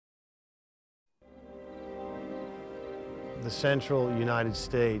The central United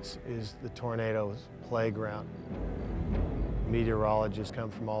States is the tornado's playground. Meteorologists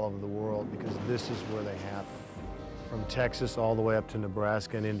come from all over the world because this is where they happen. From Texas all the way up to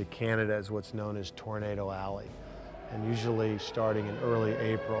Nebraska and into Canada is what's known as Tornado Alley. And usually starting in early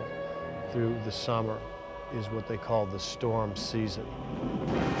April through the summer is what they call the storm season.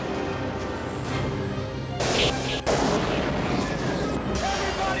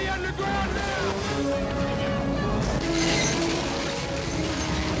 Everybody underground now!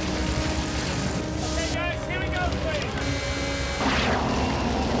 Okay guys, here we go, please.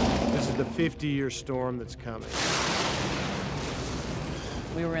 This is the 50-year storm that's coming.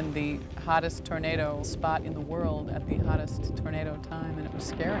 We were in the hottest tornado spot in the world at the hottest tornado time, and it was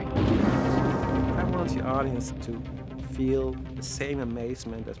scary. I want the audience to feel the same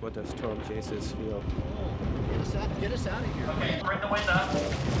amazement as what the storm chasers feel. Get us out of here. Okay, bring the wind up.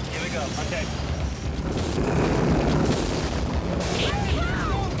 Here we go. Okay.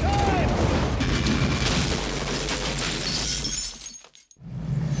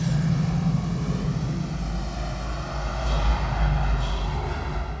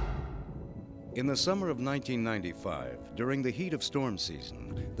 In the summer of 1995, during the heat of storm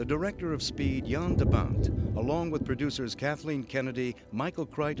season, the director of Speed, Jan de Bont, along with producers Kathleen Kennedy, Michael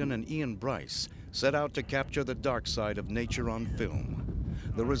Crichton, and Ian Bryce, set out to capture the dark side of nature on film.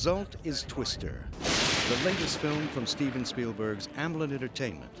 The result is Twister, the latest film from Steven Spielberg's Amblin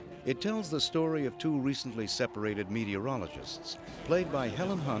Entertainment. It tells the story of two recently separated meteorologists, played by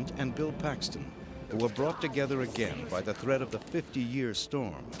Helen Hunt and Bill Paxton, who were brought together again by the threat of the 50-year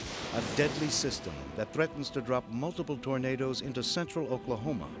storm, a deadly system that threatens to drop multiple tornadoes into central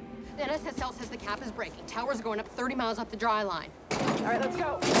Oklahoma. The NSSL says the cap is breaking. Towers are going up 30 miles off the dry line. All right, let's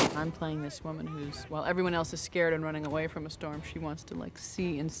go. I'm playing this woman who's, while everyone else is scared and running away from a storm, she wants to like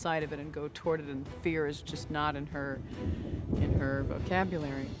see inside of it and go toward it, and fear is just not in her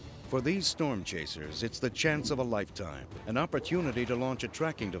vocabulary. For these storm chasers, it's the chance of a lifetime, an opportunity to launch a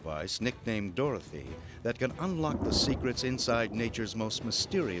tracking device nicknamed Dorothy that can unlock the secrets inside nature's most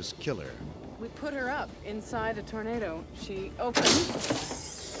mysterious killer. We put her up inside a tornado. She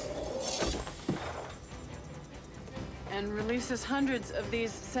opens and releases hundreds of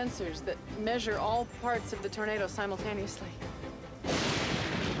these sensors that measure all parts of the tornado simultaneously.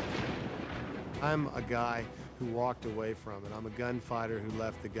 I'm a guy who walked away from it. I'm a gunfighter who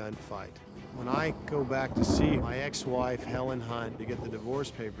left the gunfight. When I go back to see my ex-wife, Helen Hunt, to get the divorce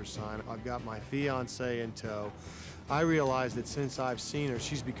papers signed, I've got my fiancé in tow. I realize that since I've seen her,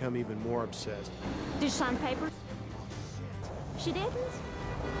 she's become even more obsessed. Did you sign papers? She didn't?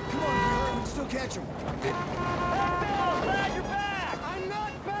 Come on, Vera, we can still catch him. Hey, Bill, glad you're back! I'm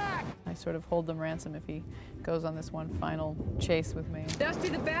not back! I sort of hold them ransom if he goes on this one final chase with me. Dusty,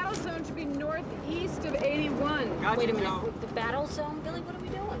 the battle zone should be northeast of 81. Wait a minute, the battle zone? Billy, what are we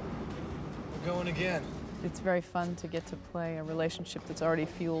doing? We're going again. It's very fun to get to play a relationship that's already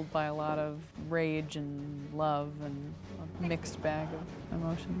fueled by a lot of rage and love and a mixed bag of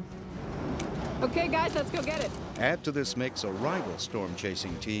emotions. Okay, guys, let's go get it. Add to this mix a rival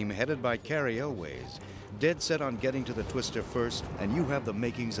storm-chasing team headed by Cary Elwes, dead set on getting to the Twister first, and you have the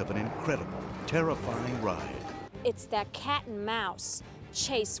makings of an incredible, terrifying ride. It's that cat and mouse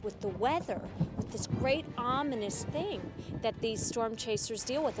chase with the weather, with this great ominous thing that these storm chasers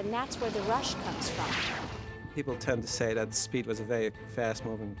deal with, and that's where the rush comes from. People tend to say that Speed was a very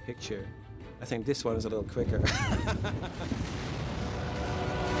fast-moving picture. I think this one is a little quicker.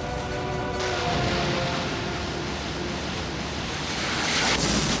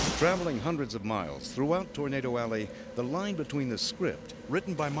 Traveling hundreds of miles throughout Tornado Alley, the line between the script,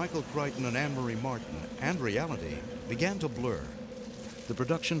 written by Michael Crichton and Anne-Marie Martin, and reality began to blur. The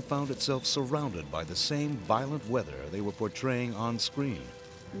production found itself surrounded by the same violent weather they were portraying on screen.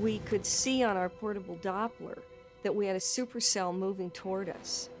 We could see on our portable Doppler that we had a supercell moving toward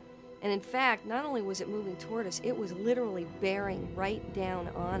us. And in fact, not only was it moving toward us, it was literally bearing right down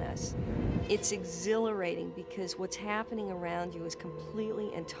on us. It's exhilarating because what's happening around you is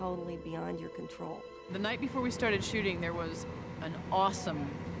completely and totally beyond your control. The night before we started shooting, there was an awesome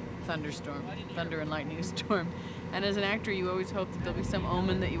thunderstorm, thunder and lightning storm. And as an actor, you always hope that there'll be some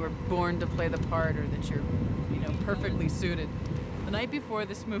omen that you were born to play the part, or that you're, perfectly suited. The night before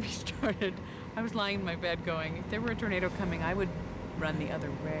this movie started, I was lying in my bed going, if there were a tornado coming, I would run the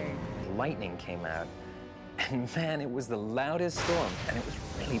other way. Lightning came out, and man, it was the loudest storm, and it was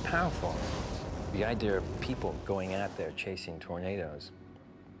really powerful. The idea of people going out there chasing tornadoes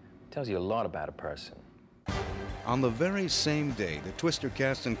tells you a lot about a person. On the very same day the Twister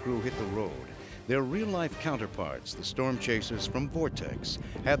cast and crew hit the road, their real-life counterparts, the storm chasers from Vortex,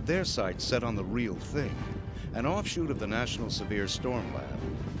 had their sights set on the real thing. an offshoot of the National Severe Storm Lab,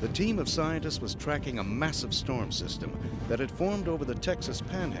 the team of scientists was tracking a massive storm system that had formed over the Texas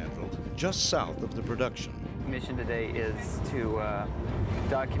Panhandle just south of the production. The mission today is to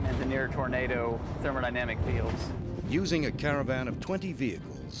document the near tornado thermodynamic fields. Using a caravan of 20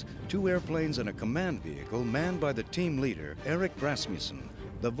 vehicles, 2 airplanes and a command vehicle manned by the team leader, Eric Rasmussen,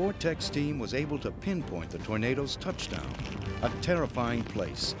 the Vortex team was able to pinpoint the tornado's touchdown, a terrifying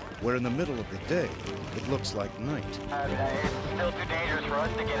place where in the middle of the day, it looks like night. It's still too dangerous for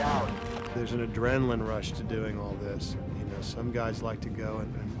us to get out. There's an adrenaline rush to doing all this. You know, some guys like to go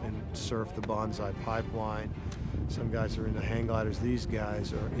and surf the Bonsai Pipeline. Some guys are into hang gliders. These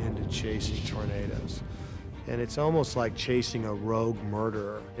guys are into chasing tornadoes. And it's almost like chasing a rogue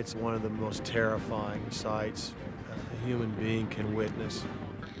murderer. It's one of the most terrifying sights a human being can witness.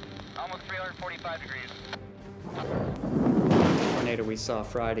 Almost 345 degrees. The tornado we saw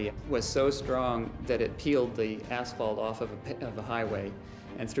Friday was so strong that it peeled the asphalt off of a highway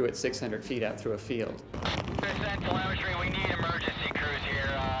and threw it 600 feet out through a field. Percent telemetry, we need emergency crews here.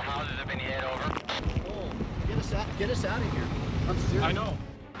 Houses have been hit over. Oh, get us out of here. I'm serious. I know.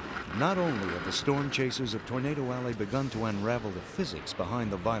 Not only have the storm chasers of Tornado Alley begun to unravel the physics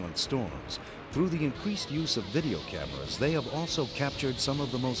behind the violent storms, through the increased use of video cameras, they have also captured some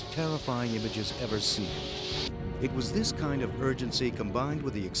of the most terrifying images ever seen. It was this kind of urgency combined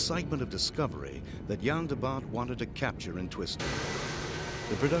with the excitement of discovery that Jan de Bont wanted to capture in Twister.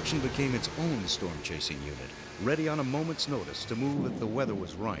 The production became its own storm chasing unit, ready on a moment's notice to move if the weather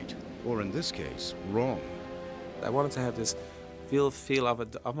was right, or in this case, wrong. I wanted to have this feel of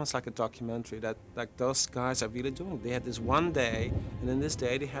it, almost like a documentary, that like those guys are really doing. They had this one day, and in this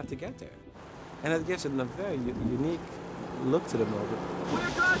day they have to get there. And it gives it a very unique look to the movie. We're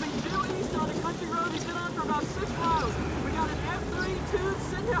driving due east on a country road he's been on for about 6 miles. We got an F-32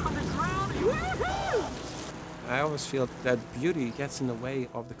 sitting here on the ground. Woohoo! I always feel that beauty gets in the way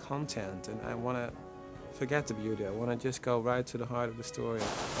of the content, and I want to forget the beauty. I want to just go right to the heart of the story.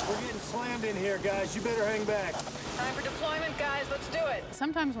 We're getting slammed in here, guys. You better hang back. Time for deployment, guys. Let's do it.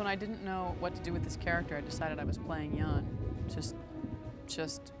 Sometimes when I didn't know what to do with this character, I decided I was playing Jan.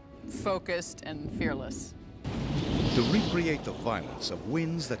 Just focused and fearless. To recreate the violence of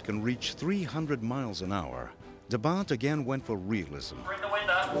winds that can reach 300 miles an hour, de Bont again went for realism. Bring the wind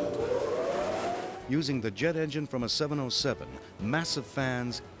up. Using the jet engine from a 707, massive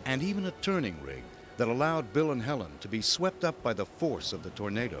fans, and even a turning rig that allowed Bill and Helen to be swept up by the force of the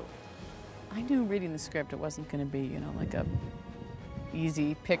tornado. I knew reading the script it wasn't going to be, you know, like a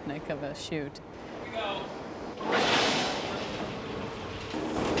easy picnic of a shoot. Here we go.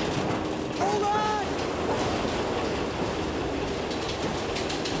 Hold on!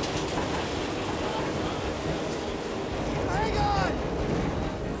 Hang on!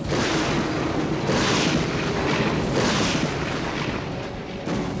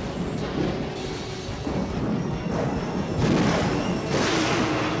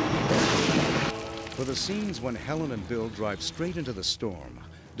 For the scenes when Helen and Bill drive straight into the storm,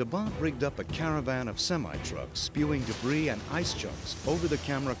 de Bont rigged up a caravan of semi-trucks spewing debris and ice chunks over the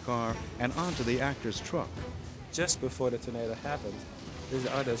camera car and onto the actor's truck. Just before the tornado happened, there's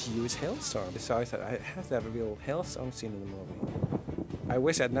this huge hailstorm. So I said, I have to have a real hailstorm scene in the movie. I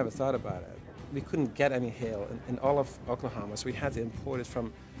wish I'd never thought about it. We couldn't get any hail in all of Oklahoma, so we had to import it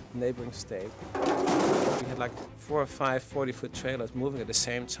from a neighboring state. We had like 4 or 5 40-foot trailers moving at the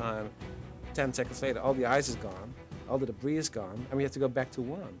same time. 10 seconds later, all the ice is gone, all the debris is gone, and we have to go back to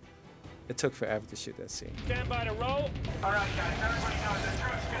one. It took forever to shoot that scene. Stand by to roll. All right, guys, everybody knows the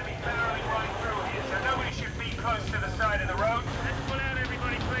truck's going to be barreling right through here, so nobody should be close to the side of the road. Let's pull out,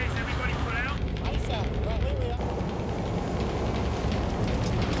 everybody, please. Everybody pull out. Ice out. Right, here we are.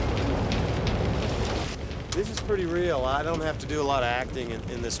 This is pretty real. I don't have to do a lot of acting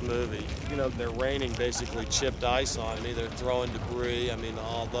in this movie. You know, they're raining basically chipped ice on me. They're throwing debris. I mean,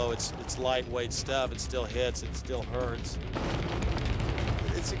 although it's lightweight stuff, it still hits, it still hurts.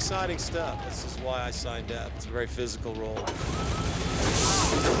 It's exciting stuff. This is why I signed up. It's a very physical role.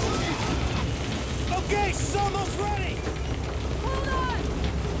 Okay, she's almost ready. Hold on!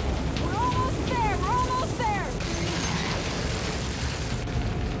 We're almost there! We're almost there!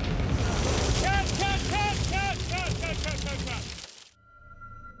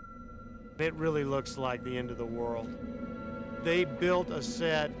 It really looks like the end of the world. They built a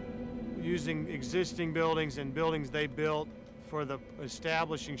set using existing buildings and buildings they built for the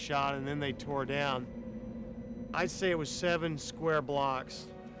establishing shot, and then they tore down. I'd say it was 7 square blocks,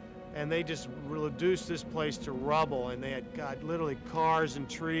 and they just reduced this place to rubble, and they had got literally cars and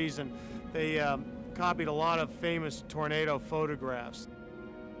trees, and they copied a lot of famous tornado photographs.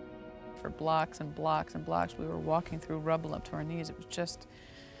 for blocks and blocks and blocks. We were walking through rubble up to our knees. It was just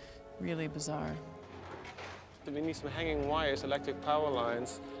really bizarre. We need some hanging wires, electric power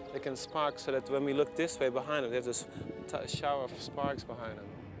lines that can spark so that when we look this way behind them, there's this shower of sparks behind them.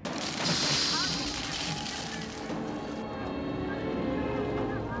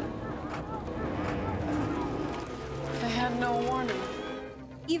 They had no warning.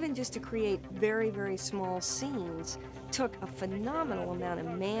 Even just to create very, very small scenes took a phenomenal amount of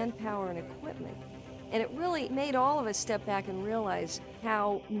manpower and equipment. And it really made all of us step back and realize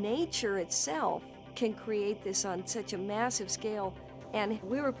how nature itself can create this on such a massive scale. And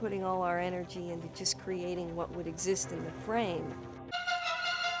we were putting all our energy into just creating what would exist in the frame.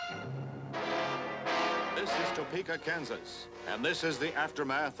 This is Topeka, Kansas, and this is the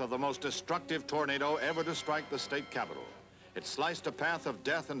aftermath of the most destructive tornado ever to strike the state capital. It sliced a path of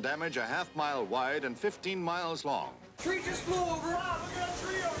death and damage a half-mile wide and 15 miles long. Tree just blew over. Wow, look at that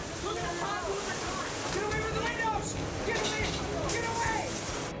tree over. Look at the top, look at the top. Get away with the windows! Get away! Get away!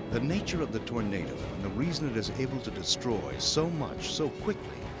 The nature of the tornado and the reason it is able to destroy so much so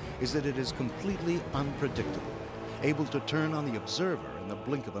quickly is that it is completely unpredictable, able to turn on the observer in the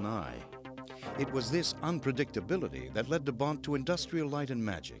blink of an eye. It was this unpredictability that led de Bont to Industrial Light and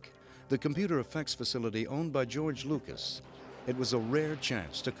Magic, the computer effects facility owned by George Lucas. It was a rare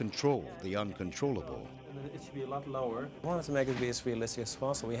chance to control the uncontrollable. It should be a lot lower. I wanted to make it be as realistic as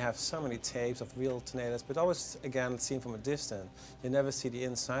possible. We have so many tapes of real tornadoes, but always, again, seen from a distance. You never see the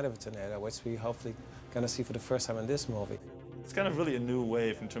inside of a tornado, which we hopefully going to see for the first time in this movie. It's kind of really a new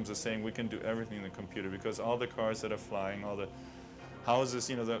wave in terms of saying we can do everything in the computer, because all the cars that are flying, all the houses,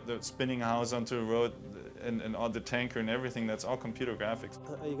 you know, the spinning house onto a road, and all the tanker and everything, that's all computer graphics.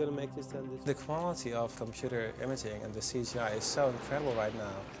 Are you going to make this then? The quality of computer imaging and the CGI is so incredible right now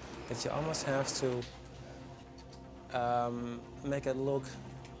that you almost have to make it look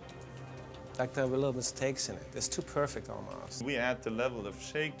like there were little mistakes in it. It's too perfect almost. We add the level of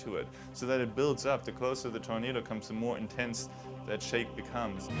shake to it so that it builds up. The closer the tornado comes, the more intense that shake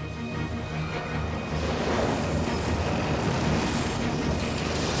becomes.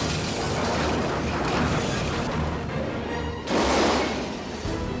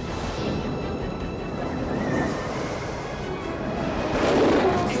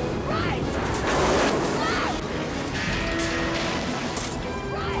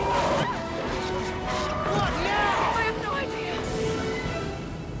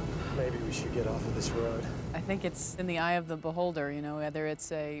 I think it's in the eye of the beholder, you know, whether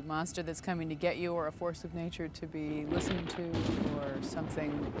it's a monster that's coming to get you or a force of nature to be listened to or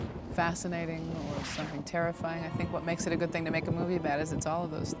something fascinating or something terrifying. I think what makes it a good thing to make a movie about is it's all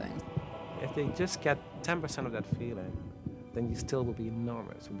of those things. If they just get 10% of that feeling, then you still will be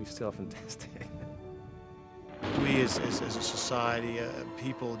enormous. It will be still fantastic. We as a society,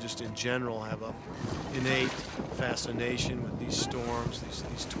 people just in general, have an innate fascination with these storms.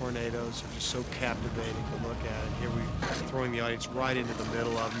 These tornadoes are just so captivating to look at. And here we're throwing the audience right into the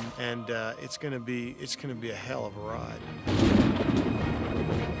middle of them, and it's going to be a hell of a ride.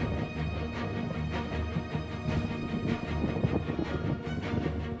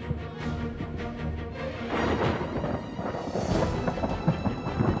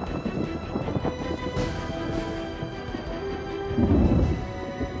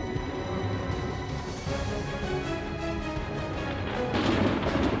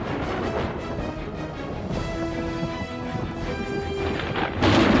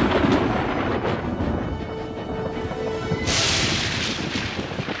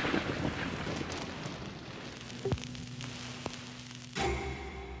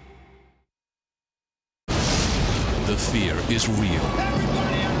 The fear is real.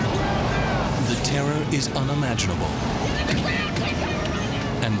 The terror is unimaginable.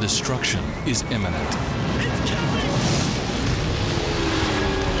 And destruction is imminent.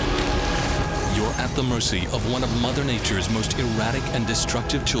 You're at the mercy of one of Mother Nature's most erratic and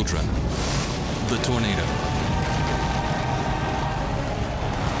destructive children, the tornado.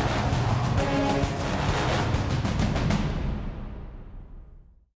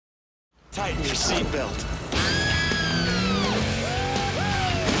 Tighten your seatbelt.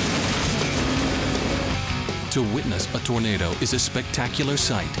 To witness a tornado is a spectacular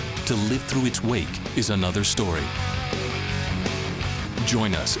sight. To live through its wake is another story.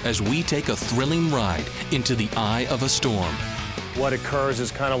 Join us as we take a thrilling ride into the eye of a storm. What occurs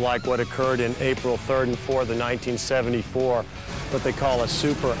is kind of like what occurred in April 3rd and 4th of 1974, what they call a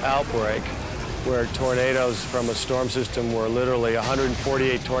super outbreak, where tornadoes from a storm system were literally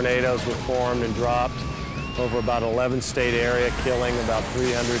 148 tornadoes were formed and dropped over about 11-state area, killing about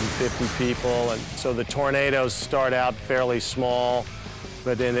 350 people. And so the tornadoes start out fairly small,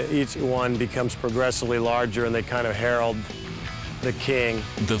 but then each one becomes progressively larger and they kind of herald the king.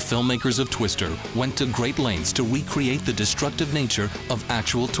 The filmmakers of Twister went to great lengths to recreate the destructive nature of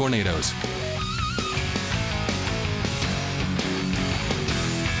actual tornadoes.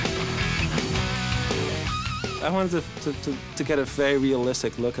 I wanted to get a very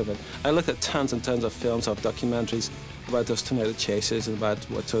realistic look of it. I looked at tons and tons of films, of documentaries about those tornado chases and about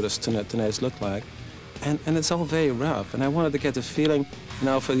what sort of tornadoes look like. And it's all very rough. And I wanted to get the feeling, you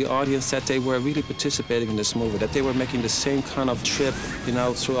know, for the audience that they were really participating in this movie, that they were making the same kind of trip, you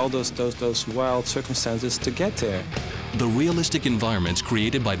know, through all those wild circumstances to get there. The realistic environments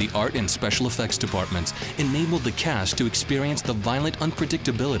created by the art and special effects departments enabled the cast to experience the violent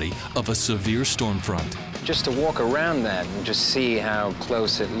unpredictability of a severe storm front. Just to walk around that and just see how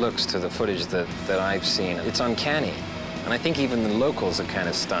close it looks to the footage that I've seen, it's uncanny. And I think even the locals are kind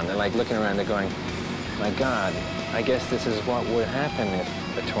of stunned. They're like looking around, they're going, my God, I guess this is what would happen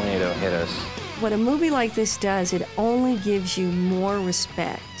if a tornado hit us. What a movie like this does, it only gives you more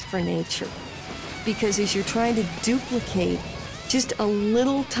respect for nature. Because as you're trying to duplicate just a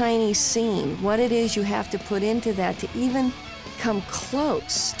little tiny scene, what it is you have to put into that to even come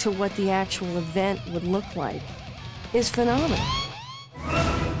close to what the actual event would look like is phenomenal.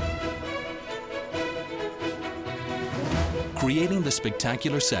 Creating the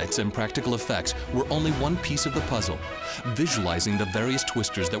spectacular sets and practical effects were only one piece of the puzzle. Visualizing the various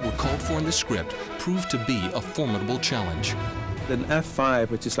twisters that were called for in the script proved to be a formidable challenge. An F5,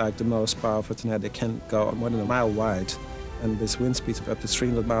 which is like the most powerful tornado, can go more than a mile wide, and this wind speeds of up to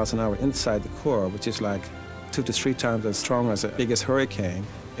 300 miles an hour inside the core, which is like 2 to 3 times as strong as the biggest hurricane,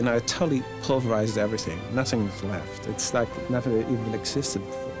 and it totally pulverizes everything. Nothing's left. It's like it never even existed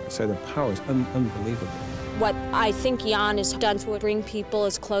before. So the power is unbelievable. What I think Jan has done to bring people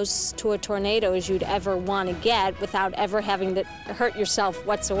as close to a tornado as you'd ever want to get without ever having to hurt yourself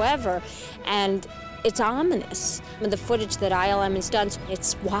whatsoever. And it's ominous. I mean, the footage that ILM has done,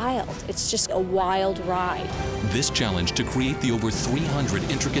 it's wild. It's just a wild ride. This challenge to create the over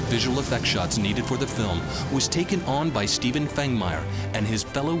 300 intricate visual effect shots needed for the film was taken on by Stephen Fangmeyer and his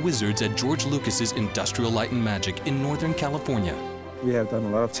fellow wizards at George Lucas's Industrial Light and Magic in Northern California. We have done a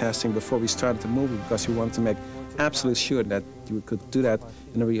lot of testing before we started the movie because we wanted to make absolutely sure that we could do that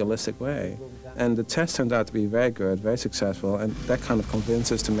in a realistic way. And the test turned out to be very good, very successful, and that kind of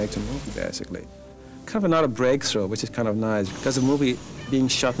convinced us to make the movie, basically. Kind of another breakthrough, which is kind of nice, because the movie being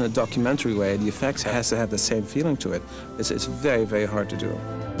shot in a documentary way, the effects has to have the same feeling to it. It's very, very hard to do.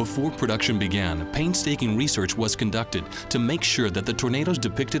 Before production began, painstaking research was conducted to make sure that the tornadoes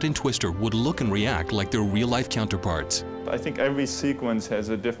depicted in Twister would look and react like their real-life counterparts. I think every sequence has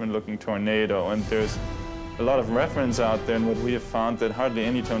a different looking tornado, and there's a lot of reference out there, and what we have found that hardly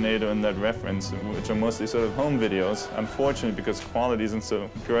any tornado in that reference, which are mostly sort of home videos, unfortunately because quality isn't so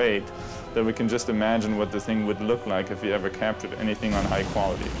great, that we can just imagine what the thing would look like if we ever captured anything on high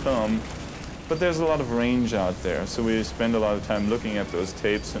quality film. But there's a lot of range out there, so we spend a lot of time looking at those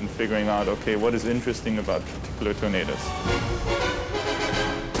tapes and figuring out, okay, what is interesting about particular tornadoes.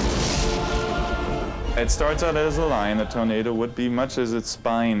 It starts out as a line. A tornado would be much as its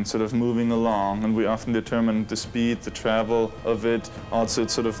spine, sort of moving along, and we often determine the speed, the travel of it, also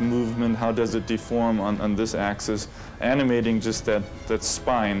its sort of movement, how does it deform on this axis, animating just that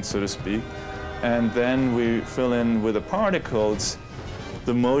spine, so to speak. And then we fill in with the particles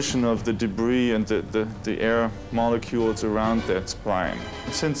the motion of the debris and the air molecules around that spine.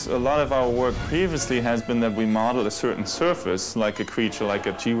 Since a lot of our work previously has been that we model a certain surface, like a creature, like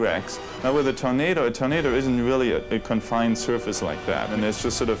a T-Rex. Now with a tornado isn't really a confined surface like that, and it's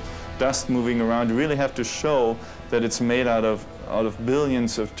just sort of dust moving around. You really have to show that it's made out of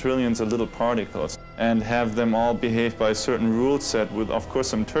billions of trillions of little particles and have them all behave by a certain rule set with, of course,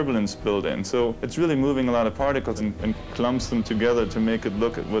 some turbulence built in. So it's really moving a lot of particles and clumps them together to make it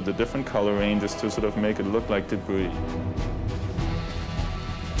look with the different color ranges to sort of make it look like debris.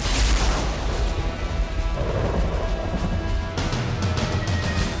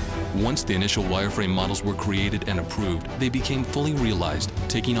 Once the initial wireframe models were created and approved, they became fully realized,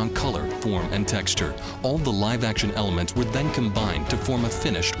 taking on color, form, and texture. All the live-action elements were then combined to form a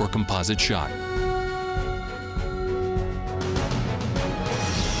finished or composite shot.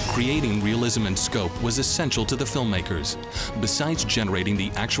 Creating realism and scope was essential to the filmmakers. Besides generating the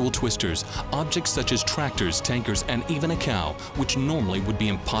actual twisters, objects such as tractors, tankers, and even a cow, which normally would be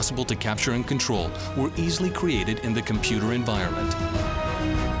impossible to capture and control, were easily created in the computer environment.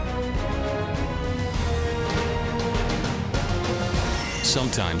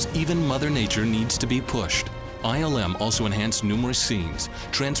 Sometimes, even Mother Nature needs to be pushed. ILM also enhanced numerous scenes,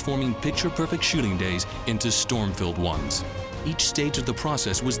 transforming picture-perfect shooting days into storm-filled ones. Each stage of the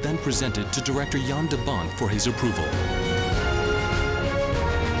process was then presented to director Jan de Bont for his approval.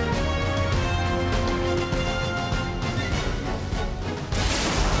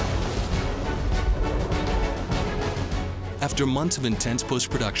 After months of intense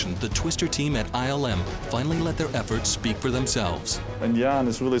post-production, the Twister team at ILM finally let their efforts speak for themselves. And Jan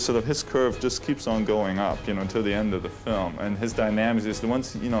is really sort of, his curve just keeps on going up, until the end of the film. And his dynamics is,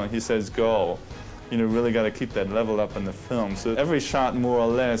 once, he says go, really got to keep that level up in the film. So every shot, more or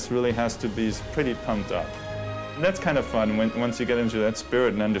less, really has to be pretty pumped up. And that's kind of fun once you get into that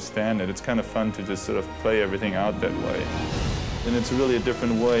spirit and understand it. It's kind of fun to just sort of play everything out that way. And it's really a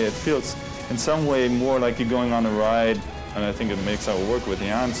different way. It feels, in some way, more like you're going on a ride. And I think it makes our work with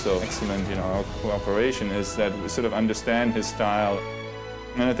Jan so excellent, our cooperation, is that we sort of understand his style.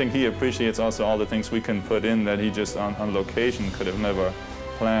 And I think he appreciates also all the things we can put in that he just on location could have never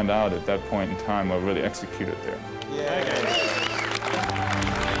planned out at that point in time or really executed there. Yeah.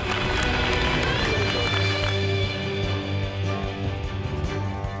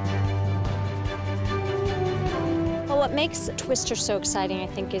 What makes Twister so exciting, I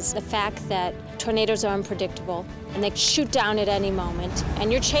think, is the fact that tornadoes are unpredictable and they shoot down at any moment,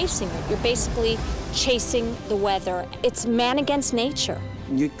 and you're chasing it. You're basically chasing the weather. It's man against nature.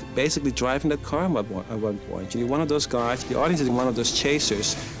 You're basically driving that car at one point. You're one of those guys, the audience is one of those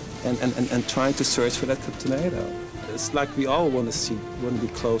chasers, and trying to search for that tornado. It's like we all want to be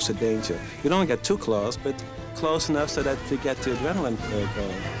close to danger. You don't get too close, but close enough so that we get the adrenaline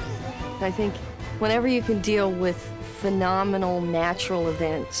going. I think whenever you can deal with phenomenal natural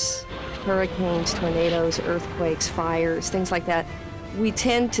events, hurricanes, tornadoes, earthquakes, fires, things like that, we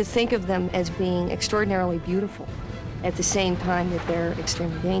tend to think of them as being extraordinarily beautiful at the same time that they're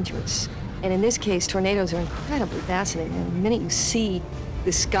extremely dangerous. And in this case, tornadoes are incredibly fascinating. And the minute you see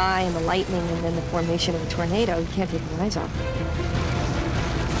the sky and the lightning and then the formation of a tornado, you can't take your eyes off it.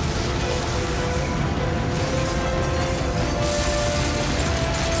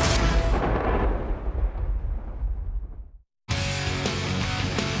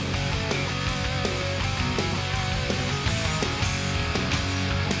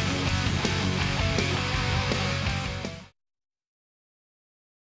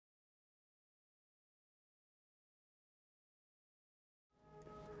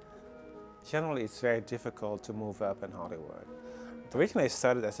 Generally, it's very difficult to move up in Hollywood. Originally, I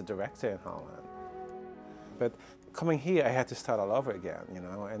started as a director in Holland. But coming here, I had to start all over again,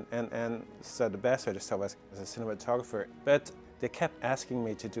 and so the best way to start was as a cinematographer. But they kept asking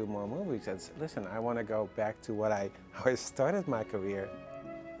me to do more movies. And said, listen, I want to go back to how I started my career.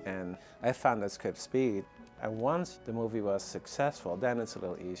 And I found that script Speed. And once the movie was successful, then it's a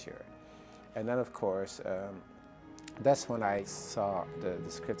little easier. And then, of course, that's when I saw the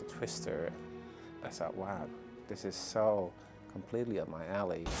script of Twister. I thought, wow, this is so completely up my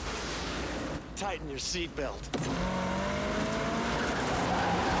alley. Tighten your seatbelt.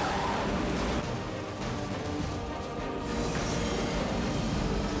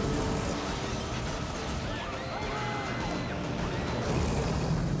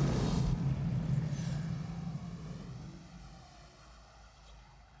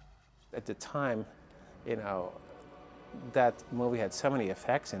 At the time, that movie had so many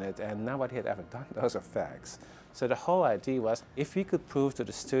effects in it, and nobody had ever done those effects. So the whole idea was, if we could prove to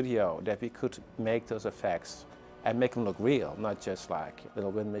the studio that we could make those effects and make them look real, not just like a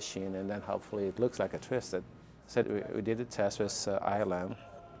little wind machine and then hopefully it looks like a twist. So we did a test with ILM.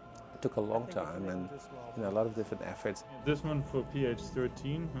 It took a long time and a lot of different efforts. This one for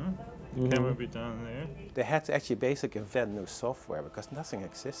PH13, huh? The camera be down there. They had to actually basically invent new software because nothing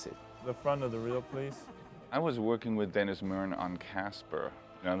existed. The front of the reel, please. I was working with Dennis Murn on Casper,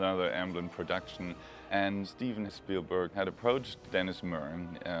 another Amblin production, and Steven Spielberg had approached Dennis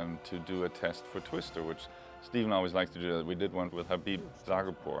Murn to do a test for Twister, which Steven always likes to do. We did one with Habib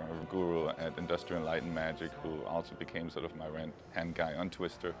Zagapur, a guru at Industrial Light and Magic, who also became sort of my right-hand guy on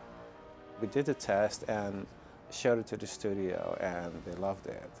Twister. We did the test and showed it to the studio, and they loved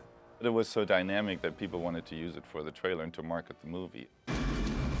it. It was so dynamic that people wanted to use it for the trailer and to market the movie.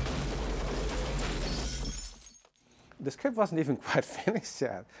 The script wasn't even quite finished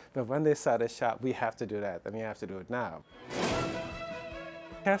yet, but when they saw the shot, we have to do that, and we have to do it now.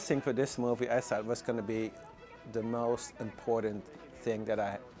 Casting for this movie, I thought, was going to be the most important thing that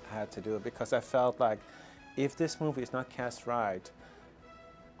I had to do, because I felt like if this movie is not cast right,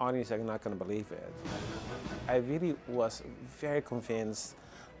 audiences are not going to believe it. I really was very convinced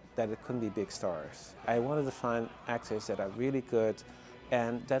that it couldn't be big stars. I wanted to find actors that are really good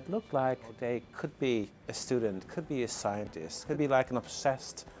and that looked like they could be a student, could be a scientist, could be like an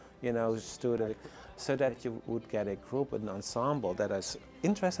obsessed, student. so that you would get a group, an ensemble that is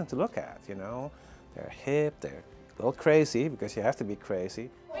interesting to look at, you know. They're hip, they're a little crazy, because you have to be crazy.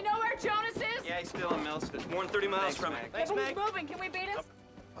 We know where Jonas is? Yeah, he's still in Mills. It's more than 30 miles from it. Thanks, Who's moving? Can we beat him?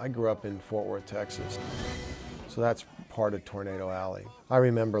 I grew up in Fort Worth, Texas, so that's part of Tornado Alley. I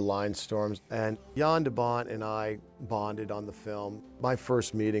remember line storms, and Jan de Bont and I bonded on the film. My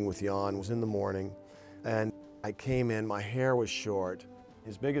first meeting with Jan was in the morning, and I came in, my hair was short.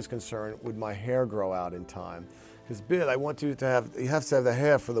 His biggest concern, would my hair grow out in time? Because Bill, I want you to have the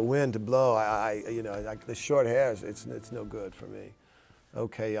hair for the wind to blow. The short hair, it's no good for me.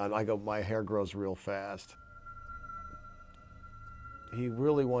 Okay, Jan, I go, my hair grows real fast. He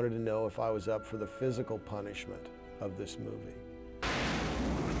really wanted to know if I was up for the physical punishment of this movie.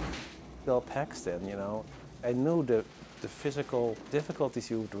 Bill Paxton, you know, I knew the physical difficulties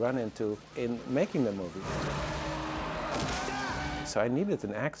you would run into in making the movie. So I needed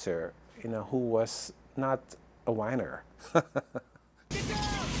an actor, you know, who was not a whiner.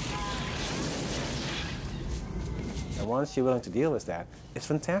 And once you're willing to deal with that, it's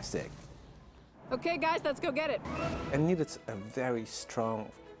fantastic. Okay, guys, let's go get it. I needed a very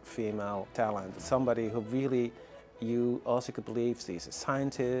strong female talent, somebody who really you also could believe she's a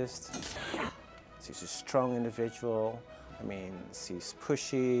scientist, she's a strong individual. I mean, she's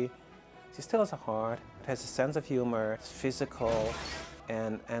pushy, she still has a heart, has a sense of humor, physical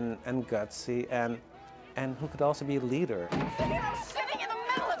and gutsy, and who could also be a leader. Sitting in the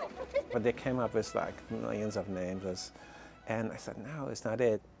middle of it. But they came up with like millions of names, and I said, no, it's not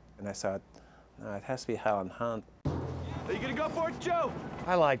it. And I thought, no, it has to be Helen Hunt. Are you gonna go for it, Joe?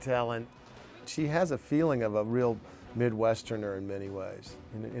 I liked Helen. She has a feeling of a real Midwesterner in many ways,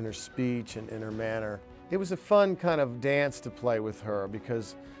 in her speech and in her manner. It was a fun kind of dance to play with her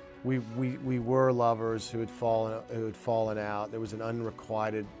because we were lovers who had fallen out. There was an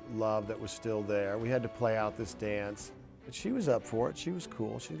unrequited love that was still there. We had to play out this dance. But she was up for it. She was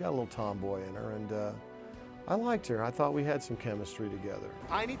cool. She's got a little tomboy in her, and I liked her. I thought we had some chemistry together.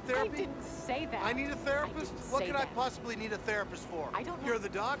 I need therapy? I didn't say that. I need a therapist? What could I possibly need a therapist for? I don't know. You're the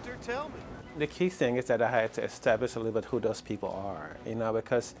doctor, tell me. The key thing is that I had to establish a little bit who those people are, you know,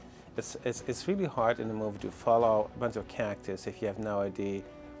 because it's really hard in the movie to follow a bunch of characters if you have no idea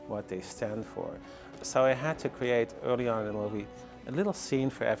what they stand for. So I had to create early on in the movie a little scene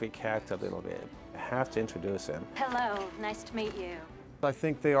for every character a little bit. I have to introduce them. Hello, nice to meet you. I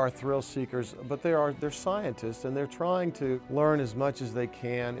think they are thrill seekers, but they're scientists, and they're trying to learn as much as they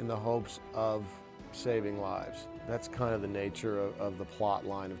can in the hopes of saving lives. That's kind of the nature of the plot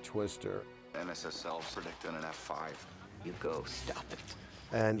line of Twister. NSSL predicting an F5. You go, stop it.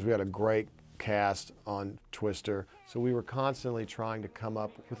 And we had a great cast on Twister, so we were constantly trying to come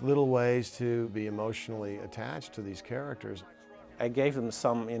up with little ways to be emotionally attached to these characters. I gave them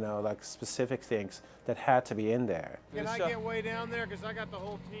some, you know, like specific things that had to be in there. Can I get way down there? Because I got the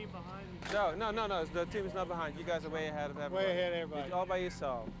whole team behind me. No, the team is not behind. You guys are way ahead of everybody. Way ahead of everybody. You're all by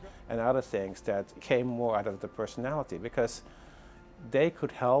yourself. And other things that came more out of the personality, because they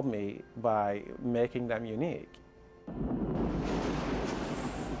could help me by making them unique.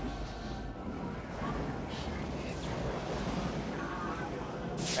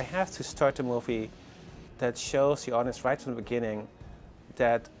 I have to start a movie that shows the audience right from the beginning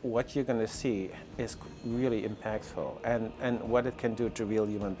that what you're going to see is really impactful and what it can do to real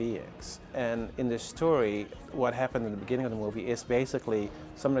human beings. And in this story, what happened in the beginning of the movie is basically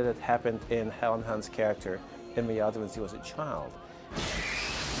something that happened in Helen Hunt's character in reality when she was a child.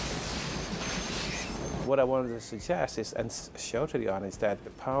 What I wanted to suggest is, and show to the audience, that the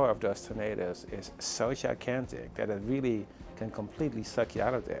power of those tornadoes is so gigantic that it really can completely suck you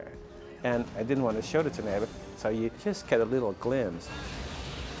out of there. And I didn't want to show the tornado, so you just get a little glimpse.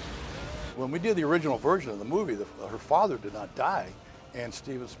 When we did the original version of the movie, her father did not die, and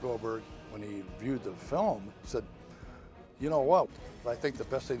Steven Spielberg, when he viewed the film, said, you know what, I think the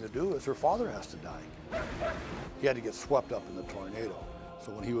best thing to do is her father has to die. He had to get swept up in the tornado.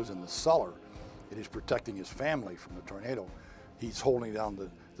 So when he was in the cellar, and he's protecting his family from the tornado, he's holding down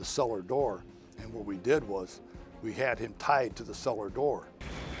the cellar door, and what we did was we had him tied to the cellar door.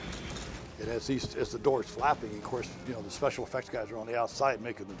 And as the door's flapping, of course, you know, the special effects guys are on the outside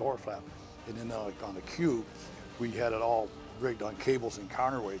making the door flap. And then on the cube, we had it all rigged on cables and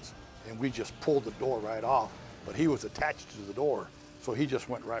counterweights, and we just pulled the door right off. But he was attached to the door, so he just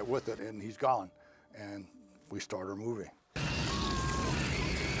went right with it, and he's gone. And we start our movie.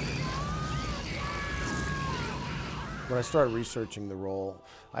 When I started researching the role,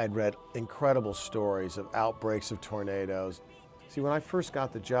 I had read incredible stories of outbreaks of tornadoes. See, when I first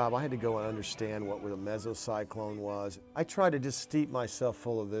got the job, I had to go and understand what a mesocyclone was. I tried to just steep myself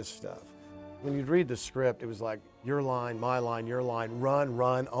full of this stuff. When you'd read the script, it was like, your line, your line, run,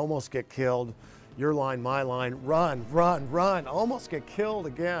 run, almost get killed. Your line, my line, run, run, run, almost get killed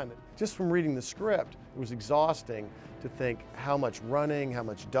again. Just from reading the script, it was exhausting to think how much running, how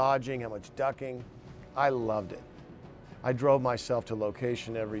much dodging, how much ducking. I loved it. I drove myself to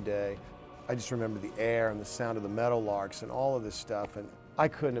location every day. I just remember the air and the sound of the meadowlarks and all of this stuff, and I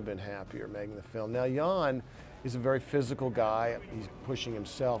couldn't have been happier making the film. Now, Jan is a very physical guy. He's pushing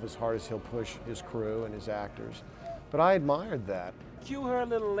himself as hard as he'll push his crew and his actors. But I admired that. Cue her a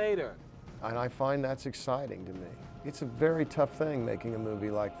little later. And I find that's exciting to me. It's a very tough thing making a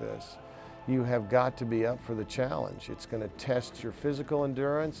movie like this. You have got to be up for the challenge. It's going to test your physical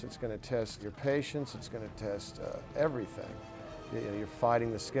endurance, it's going to test your patience, it's going to test everything. You're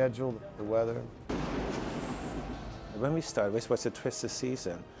fighting the schedule, the weather. When we started, which was the Twister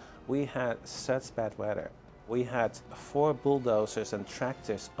season, we had such bad weather. We had 4 bulldozers and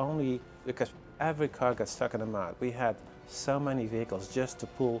tractors only because every car got stuck in the mud. We had so many vehicles just to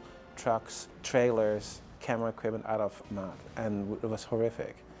pull trucks, trailers, camera equipment out of mud, and it was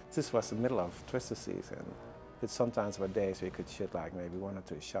horrific. This was the middle of Twister season. Sometimes were days we could shoot like maybe 1 or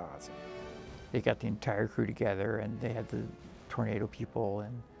 2 shots. They got the entire crew together and they had the tornado people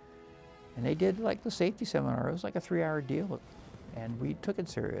and they did like the safety seminar. It was like a 3-hour deal and we took it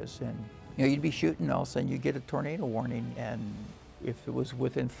serious. And you know, you'd be shooting, all of a sudden you get a tornado warning, and if it was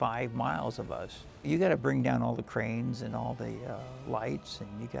within 5 miles of us, you got to bring down all the cranes and all the lights, and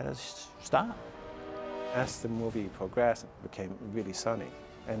you got to stop. As the movie progressed, it became really sunny.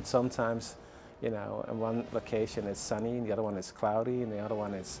 And sometimes, you know, in one location it's sunny, and the other one is cloudy, and the other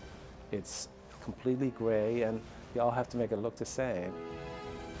one it's completely gray, and you all have to make it look the same.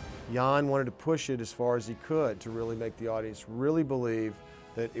 Jan wanted to push it as far as he could to really make the audience really believe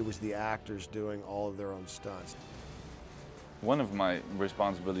that it was the actors doing all of their own stunts. One of my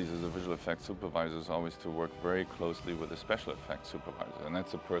responsibilities as a visual effects supervisor is always to work very closely with a special effects supervisor, and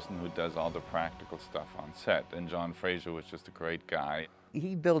that's a person who does all the practical stuff on set. And John Fraser was just a great guy.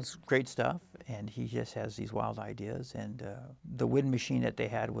 He builds great stuff, and he just has these wild ideas. And the wind machine that they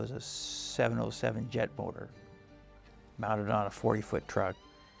had was a 707 jet motor mounted on a 40-foot truck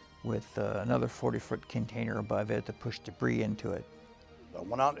with another 40-foot container above it to push debris into it. I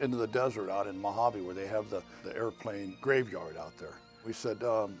went out into the desert out in Mojave where they have the airplane graveyard out there. We said,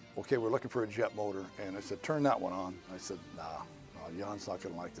 okay, we're looking for a jet motor. And I said, turn that one on. I said, nah, Jan's not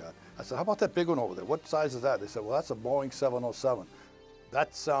gonna like that. I said, how about that big one over there? What size is that? They said, well, that's a Boeing 707.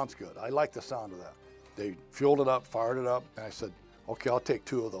 That sounds good. I like the sound of that. They fueled it up, fired it up, and I said, okay, I'll take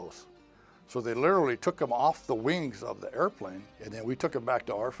 2 of those. So they literally took them off the wings of the airplane, and then we took them back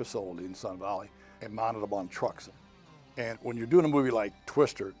to our facility in Sun Valley and mounted them on trucks. And when you're doing a movie like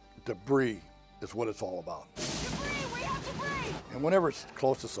Twister, debris is what it's all about. Debris! We have debris! And whenever it's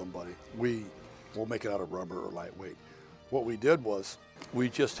close to somebody, we'll make it out of rubber or lightweight. What we did was we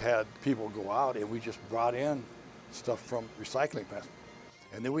just had people go out and we just brought in stuff from recycling plants.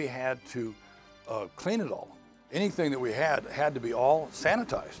 And then we had to clean it all. Anything that we had to be all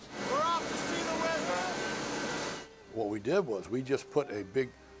sanitized. We're off to see the wizard! What we did was we just put a big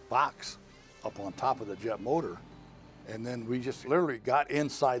box up on top of the jet motor, and then we just literally got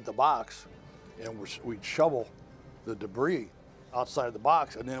inside the box and we'd shovel the debris outside of the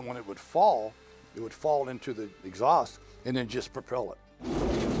box, and then when it would fall into the exhaust and then just propel it.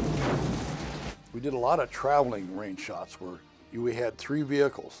 We did a lot of traveling range shots where we had 3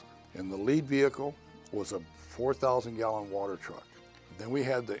 vehicles, and the lead vehicle was a 4,000-gallon water truck. Then we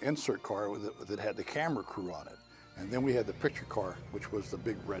had the insert car that had the camera crew on it, and then we had the picture car, which was the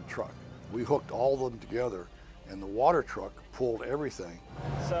big red truck. We hooked all of them together, and the water truck pulled everything.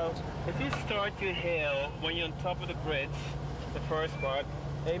 So, if you start your hail when you're on top of the bridge, the first part,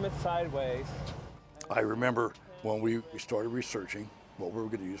 aim it sideways. I remember when we started researching what we were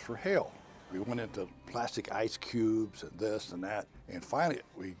going to use for hail. We went into plastic ice cubes and this and that, and finally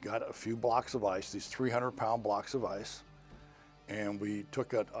we got a few blocks of ice, these 300-pound blocks of ice, and we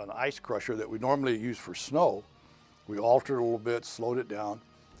took an ice crusher that we normally use for snow. We altered it a little bit, slowed it down,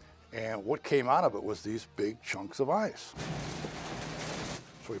 and what came out of it was these big chunks of ice.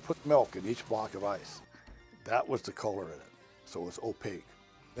 So we put milk in each block of ice. That was the color in it, so it was opaque.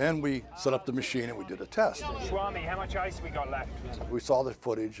 Then we set up the machine and we did a test. Swami, how much ice we got left? We saw the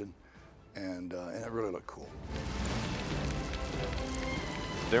footage and it really looked cool.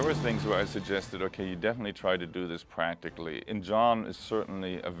 There were things where I suggested, okay, you definitely try to do this practically. And John is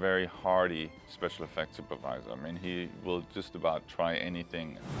certainly a very hardy special effects supervisor. I mean, he will just about try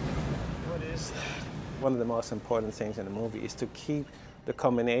anything. What is that? One of the most important things in the movie is to keep the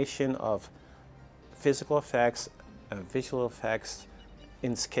combination of physical effects and visual effects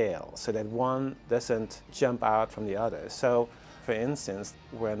in scale so that one doesn't jump out from the other. So, for instance,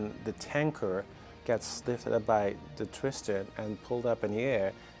 when the tanker gets lifted up by the twister and pulled up in the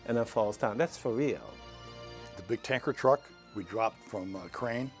air and then falls down, that's for real. The big tanker truck we dropped from a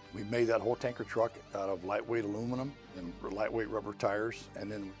crane. We made that whole tanker truck out of lightweight aluminum and lightweight rubber tires, and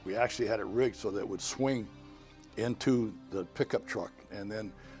then we actually had it rigged so that it would swing into the pickup truck, and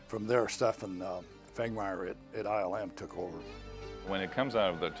then from there, Stefan Fangmeyer at ILM took over. When it comes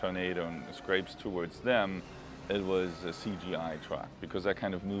out of the tornado and scrapes towards them, it was a CGI truck, because that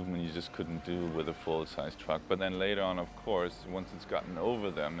kind of movement you just couldn't do with a full-size truck. But then later on, of course, once it's gotten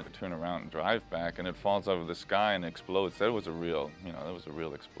over them, it turn around and drive back, and it falls out of the sky and explodes. That was a real, that was a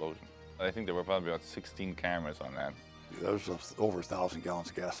real explosion. I think there were probably about 16 cameras on that. There was over 1,000 gallons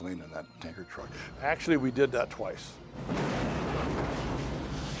of gasoline in that tanker truck. Actually, we did that twice.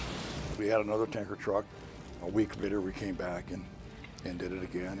 We had another tanker truck. A week later, we came back and did it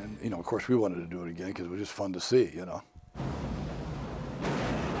again. And, of course, we wanted to do it again because it was just fun to see,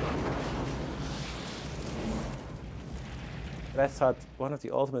 But I thought one of the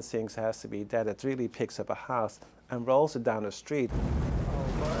ultimate things has to be that it really picks up a house and rolls it down the street. Oh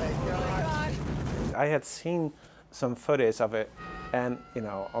my God. I had seen some footage of it, and,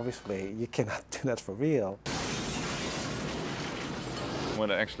 obviously you cannot do that for real.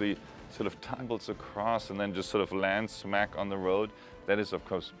 When it actually sort of tumbles across and then just sort of lands smack on the road, that is, of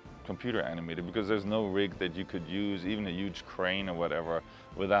course, computer animated, because there's no rig that you could use, even a huge crane or whatever,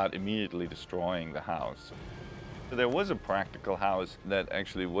 without immediately destroying the house. There was a practical house that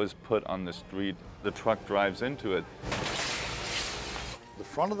actually was put on the street. The truck drives into it. The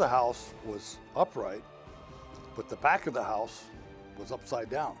front of the house was upright, but the back of the house was upside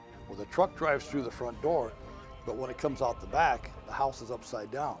down. Well, the truck drives through the front door, but when it comes out the back, the house is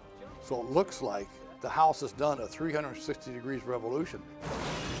upside down. So it looks like the house has done a 360 degrees revolution,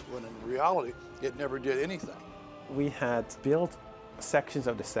 when in reality, it never did anything. We had built sections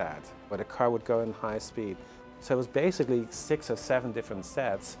of the set where the car would go in high speed. So it was basically 6 or 7 different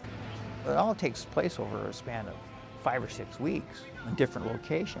sets. It all takes place over a span of 5 or 6 weeks in different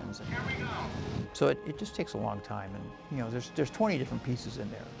locations. So it just takes a long time, and there's 20 different pieces in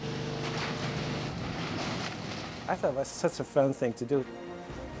there. I thought it was such a fun thing to do.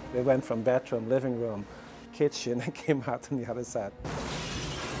 We went from bedroom, living room, kitchen, and came out on the other side.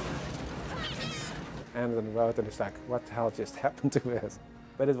 And on the road, and it's like, what the hell just happened to us?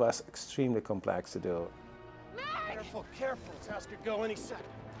 But it was extremely complex to do. Careful, careful. This house could go any second.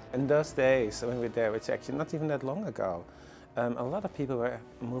 In those days, when we were there, it's actually not even that long ago, a lot of people were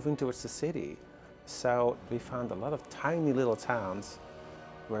moving towards the city. So we found a lot of tiny little towns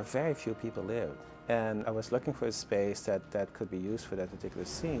where very few people lived. And I was looking for a space that could be used for that particular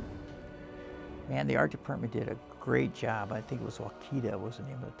scene. Man, the art department did a great job. I think it was Waukeeta was the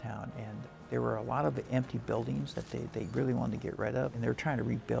name of the town. And there were a lot of empty buildings that they really wanted to get rid of, and they were trying to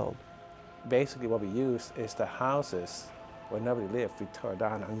rebuild. Basically what we used is the houses where nobody lived, we tore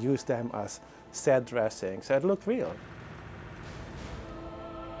down and used them as set dressing, so it looked real.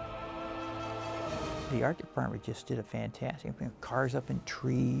 The art department just did a fantastic, cars up in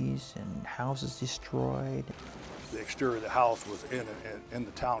trees and houses destroyed. The exterior of the house was in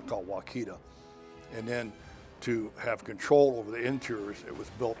the town called Waukeeta. And then to have control over the interiors, it was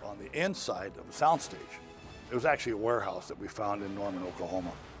built on the inside of a soundstage. It was actually a warehouse that we found in Norman,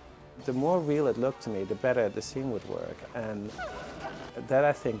 Oklahoma. The more real it looked to me, the better the scene would work. And that,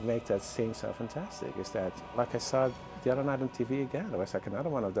 I think, makes that scene so fantastic, is that, like I saw the other night on TV again, it was like another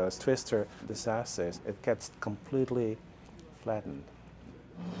one of those twister disasters. It gets completely flattened.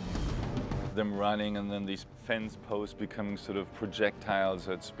 Them running, and then these fence posts becoming sort of projectiles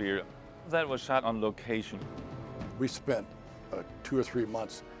at spear. That was shot on location. We spent 2 or 3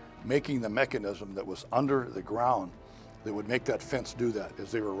 months making the mechanism that was under the ground that would make that fence do that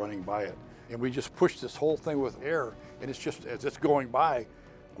as they were running by it. And we just pushed this whole thing with air, and it's just, as it's going by,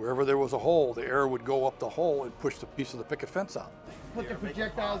 wherever there was a hole, the air would go up the hole and push the piece of the picket fence out. Put the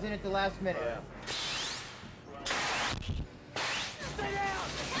projectiles in at the last minute.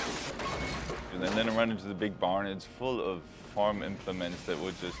 And then I run into the big barn. It's full of farm implements that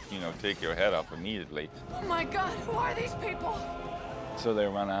would just, take your head off immediately. Oh my God, who are these people? So they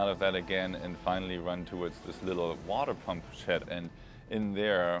run out of that again and finally run towards this little water pump shed. And in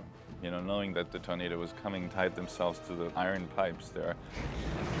there, knowing that the tornado was coming, tied themselves to the iron pipes there.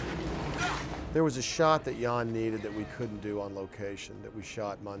 There was a shot that Jan needed that we couldn't do on location, that we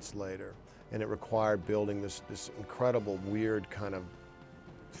shot months later. And it required building this incredible, weird kind of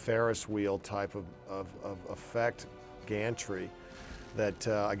Ferris wheel type of effect gantry that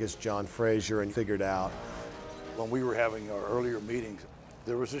I guess John Fraser figured out. When we were having our earlier meetings,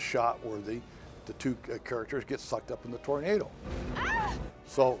 there was a shot where the two characters get sucked up in the tornado.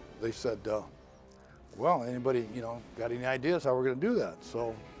 So they said, well, anybody, got any ideas how we're going to do that?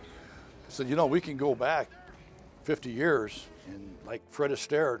 So I said, we can go back 50 years and like Fred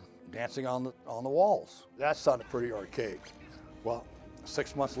Astaire dancing on the walls. That sounded pretty archaic. Well,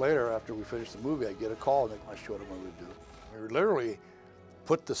 6 months later, after we finished the movie, I get a call and I showed them what we'd do. We literally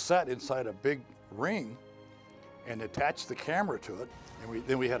put the set inside a big ring and attached the camera to it, and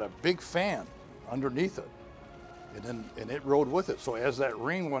then we had a big fan underneath it, and it rode with it. So as that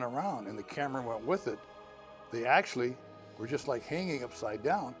ring went around and the camera went with it, they actually were just like hanging upside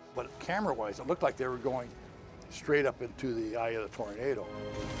down, but camera-wise, it looked like they were going straight up into the eye of the tornado.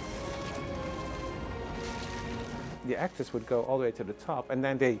 The actors would go all the way to the top, and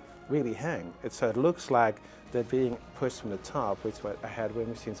then they really hang. So it looks like they're being pushed from the top, which I had wind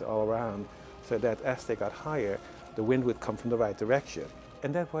machines all around, so that as they got higher, the wind would come from the right direction.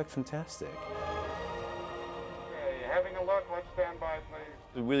 And that worked fantastic. Okay, having a look, let's stand by,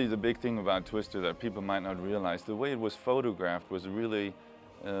 please. Really the big thing about Twister that people might not realize, the way it was photographed was really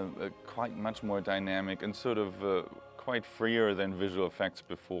quite much more dynamic and sort of quite freer than visual effects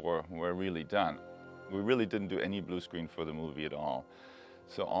before were really done. We really didn't do any blue screen for the movie at all.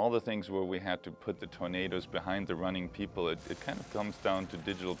 So all the things where we had to put the tornadoes behind the running people, it kind of comes down to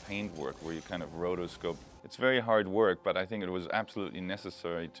digital paint work where you kind of rotoscope. It's very hard work, but I think it was absolutely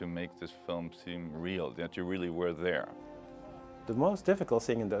necessary to make this film seem real, that you really were there. The most difficult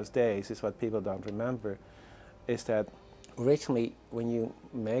thing in those days is what people don't remember, is that originally when you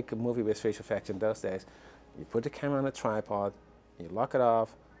make a movie with visual effects in those days, you put the camera on a tripod, you lock it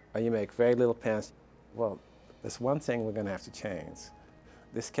off, or you make very little pans. Well, there's one thing we're going to have to change.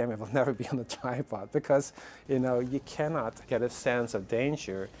 This camera will never be on a tripod because, you cannot get a sense of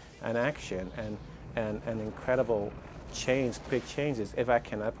danger and action and incredible change, quick changes if I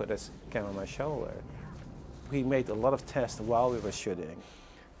cannot put this camera on my shoulder. We made a lot of tests while we were shooting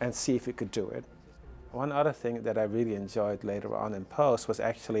and see if we could do it. One other thing that I really enjoyed later on in post was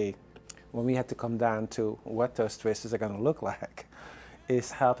actually when we had to come down to what those twisters are going to look like,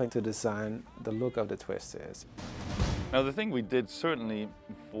 is helping to design the look of the twisters. Now the thing we did certainly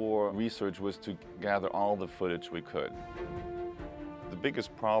for research was to gather all the footage we could. The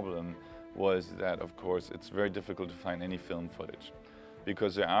biggest problem was that, of course, it's very difficult to find any film footage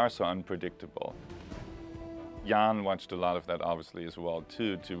because they are so unpredictable. Jan watched a lot of that obviously as well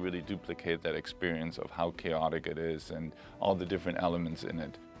too, to really duplicate that experience of how chaotic it is and all the different elements in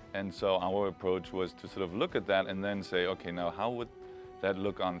it. And so our approach was to sort of look at that and then say, okay, now how would that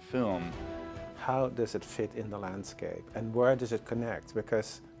look on film? How does it fit in the landscape and where does it connect?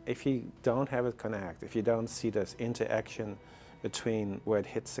 Because if you don't have it connect, if you don't see this interaction between where it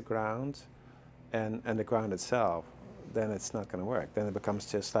hits the ground and the ground itself, then it's not going to work. Then it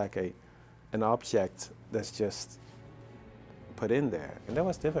becomes just like an object that's just put in there, and that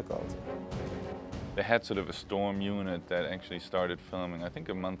was difficult. They had sort of a storm unit that actually started filming, I think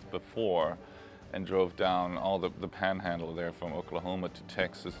a month before, and drove down all the panhandle there from Oklahoma to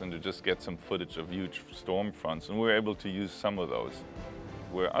Texas and to just get some footage of huge storm fronts, and we were able to use some of those.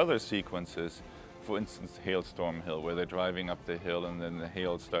 Where other sequences, for instance, Hailstorm Hill, where they're driving up the hill and then the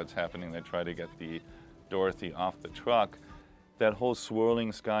hail starts happening, they try to get the Dorothy off the truck. That whole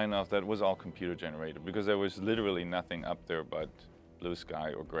swirling sky and that was all computer generated because there was literally nothing up there but blue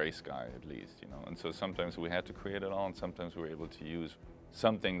sky or gray sky at least, And so sometimes we had to create it all and sometimes we were able to use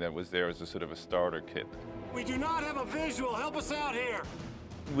something that was there as a sort of a starter kit. We do not have a visual. Help us out here.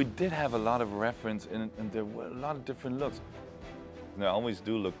 We did have a lot of reference and there were a lot of different looks. They always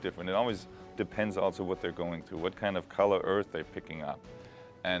do look different. It always depends also what they're going through, what kind of color earth they're picking up.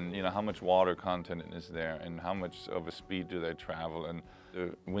 And how much water content is there and how much of a speed do they travel and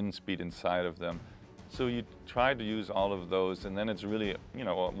the wind speed inside of them. So you try to use all of those and then it's really,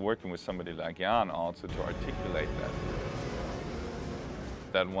 working with somebody like Jan also to articulate that.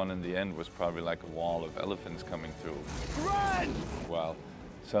 That one in the end was probably like a wall of elephants coming through. Run! While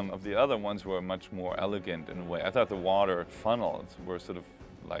some of the other ones were much more elegant in a way. I thought the water funnels were sort of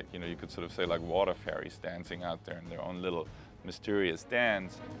like, you could sort of say like water fairies dancing out there in their own little mysterious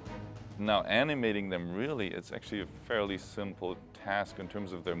dance. Now animating them really, it's actually a fairly simple task in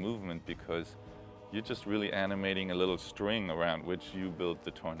terms of their movement because you're just really animating a little string around which you build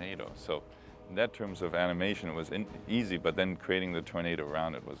the tornado. So in that terms of animation it was easy, but then creating the tornado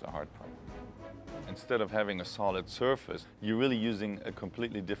around it was the hard part. Instead of having a solid surface, you're really using a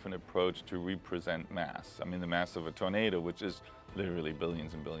completely different approach to represent mass. I mean, the mass of a tornado, which is literally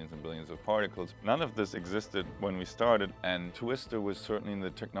billions and billions and billions of particles. None of this existed when we started, and Twister was certainly the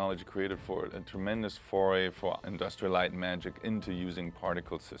technology created for it, a tremendous foray for industrial light and magic into using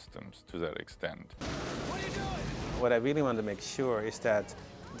particle systems to that extent. What I really want to make sure is that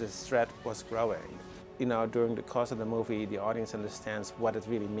the threat was growing. You know, during the course of the movie, the audience understands what it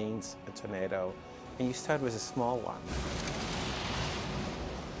really means, a tornado, and you start with a small one.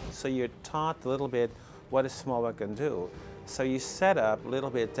 So you're taught a little bit what a small one can do. So you set up a little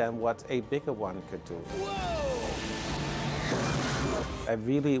bit then what a bigger one could do. Whoa! I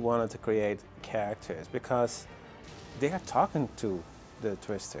really wanted to create characters because they are talking to the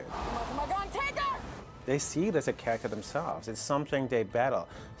Twister. Come on, take her! They see it as a character themselves. It's something they battle.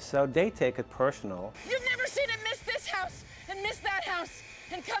 So they take it personal. You've never seen it miss this house and miss that house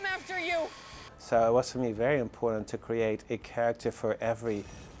and come after you. So it was for me very important to create a character for every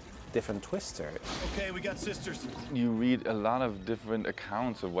different Twister. Okay, we got sisters. You read a lot of different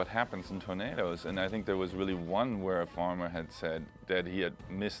accounts of what happens in tornadoes, and I think there was really one where a farmer had said that he had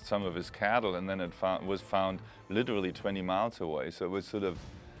missed some of his cattle and then it was found literally 20 miles away. So it was sort of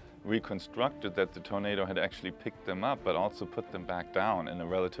reconstructed that the tornado had actually picked them up but also put them back down in a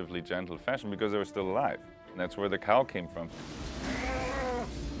relatively gentle fashion because they were still alive. And that's where the cow came from.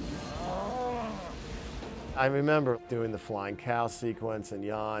 I remember doing the flying cow sequence, and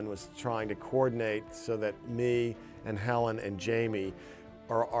Jan was trying to coordinate so that me and Helen and Jami,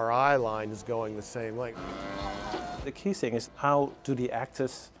 our eye line is going the same length. The key thing is how do the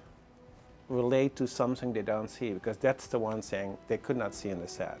actors relate to something they don't see, because that's the one thing they could not see in the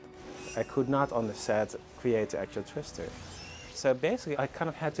set. I could not on the set create the actual Twister. So basically I kind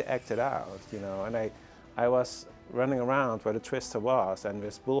of had to act it out, you know, and I was running around where the Twister was and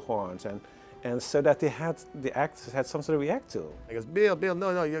with bullhorns and so that the actors had something to react to. He goes, Bill,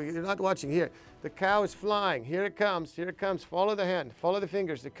 no, you're not watching here. The cow is flying, here it comes, follow the hand, follow the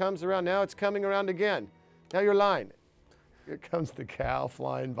fingers, it comes around, now it's coming around again. Now your line. Here comes the cow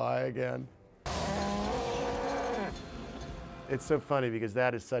flying by again. It's so funny because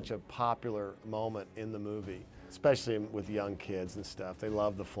that is such a popular moment in the movie, especially with young kids and stuff. They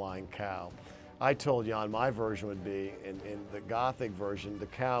love the flying cow. I told Jan my version would be, in the Gothic version, the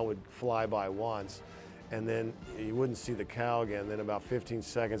cow would fly by once, and then you wouldn't see the cow again. Then about 15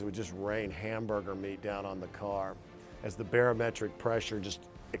 seconds, it would just rain hamburger meat down on the car as the barometric pressure just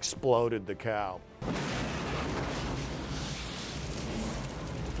exploded the cow.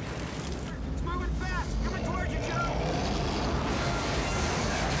 It's moving fast! Coming towards you, Joe!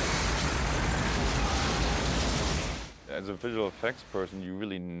 As a visual effects person, you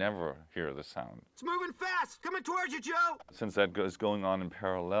really never hear the sound. It's moving fast! Coming towards you, Joe! Since that is going on in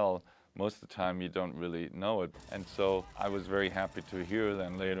parallel, most of the time you don't really know it. And so I was very happy to hear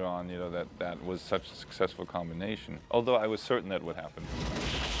then later on, you know, that was such a successful combination. Although I was certain that would happen.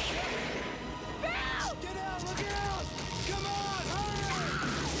 Get out! Look out! Come on!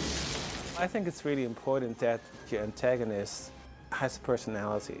 Hurry! I think it's really important that your antagonist has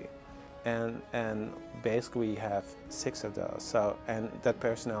personality. And basically we have 6 of those, so, and that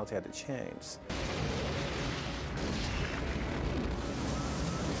personality had to change.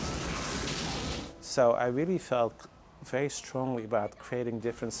 So I really felt very strongly about creating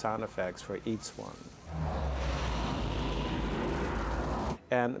different sound effects for each one.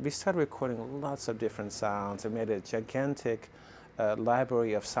 And we started recording lots of different sounds and made a gigantic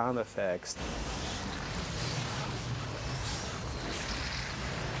library of sound effects.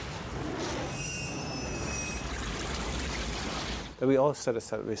 We also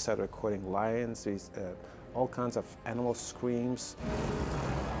started recording lions, all kinds of animal screams,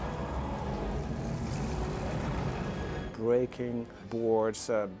 breaking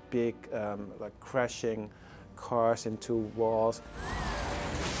boards, big, like crashing cars into walls.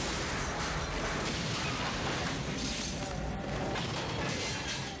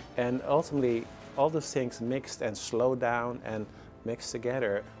 And ultimately, all those things mixed and slowed down and mixed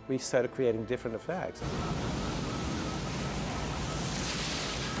together, we started creating different effects.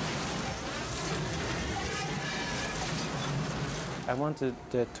 I wanted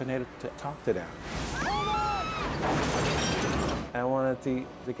the tornado to talk to them. I wanted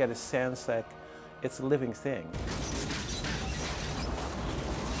to get a sense like it's a living thing.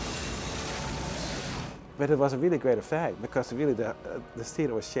 But it was a really great effect because really the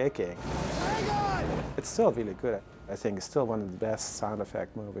theater was shaking. It's still really good. I think it's still one of the best sound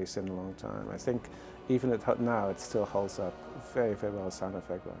effect movies in a long time. I think even now it still holds up very, very well sound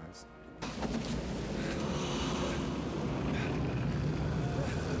effect wise.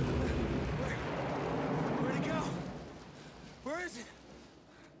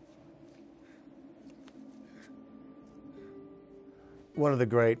 One of the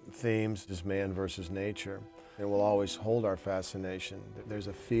great themes is man versus nature. It will always hold our fascination. There's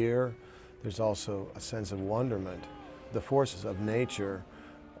a fear, there's also a sense of wonderment. The forces of nature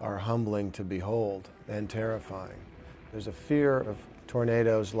are humbling to behold and terrifying. There's a fear of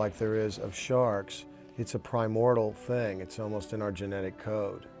tornadoes like there is of sharks. It's a primordial thing. It's almost in our genetic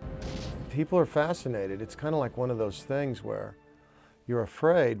code. People are fascinated. It's kind of like one of those things where you're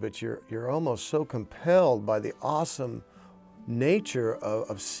afraid, but you're almost so compelled by the awesome nature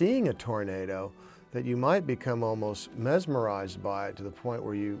of seeing a tornado that you might become almost mesmerized by it to the point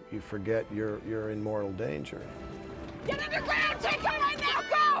where you forget you're in mortal danger. Get underground! Take her right now!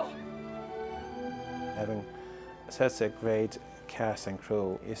 Go! Having such a great cast and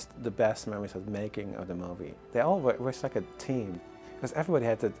crew is the best memories of the making of the movie. They all were like a team, because everybody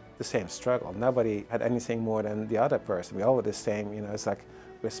had the same struggle. Nobody had anything more than the other person. We all were the same, you know, it's like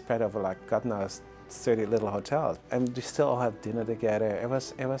we're spread over like God knows 30 little hotels, and we still all had dinner together. It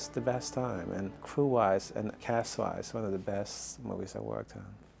was the best time, and crew-wise and cast-wise, one of the best movies I worked on.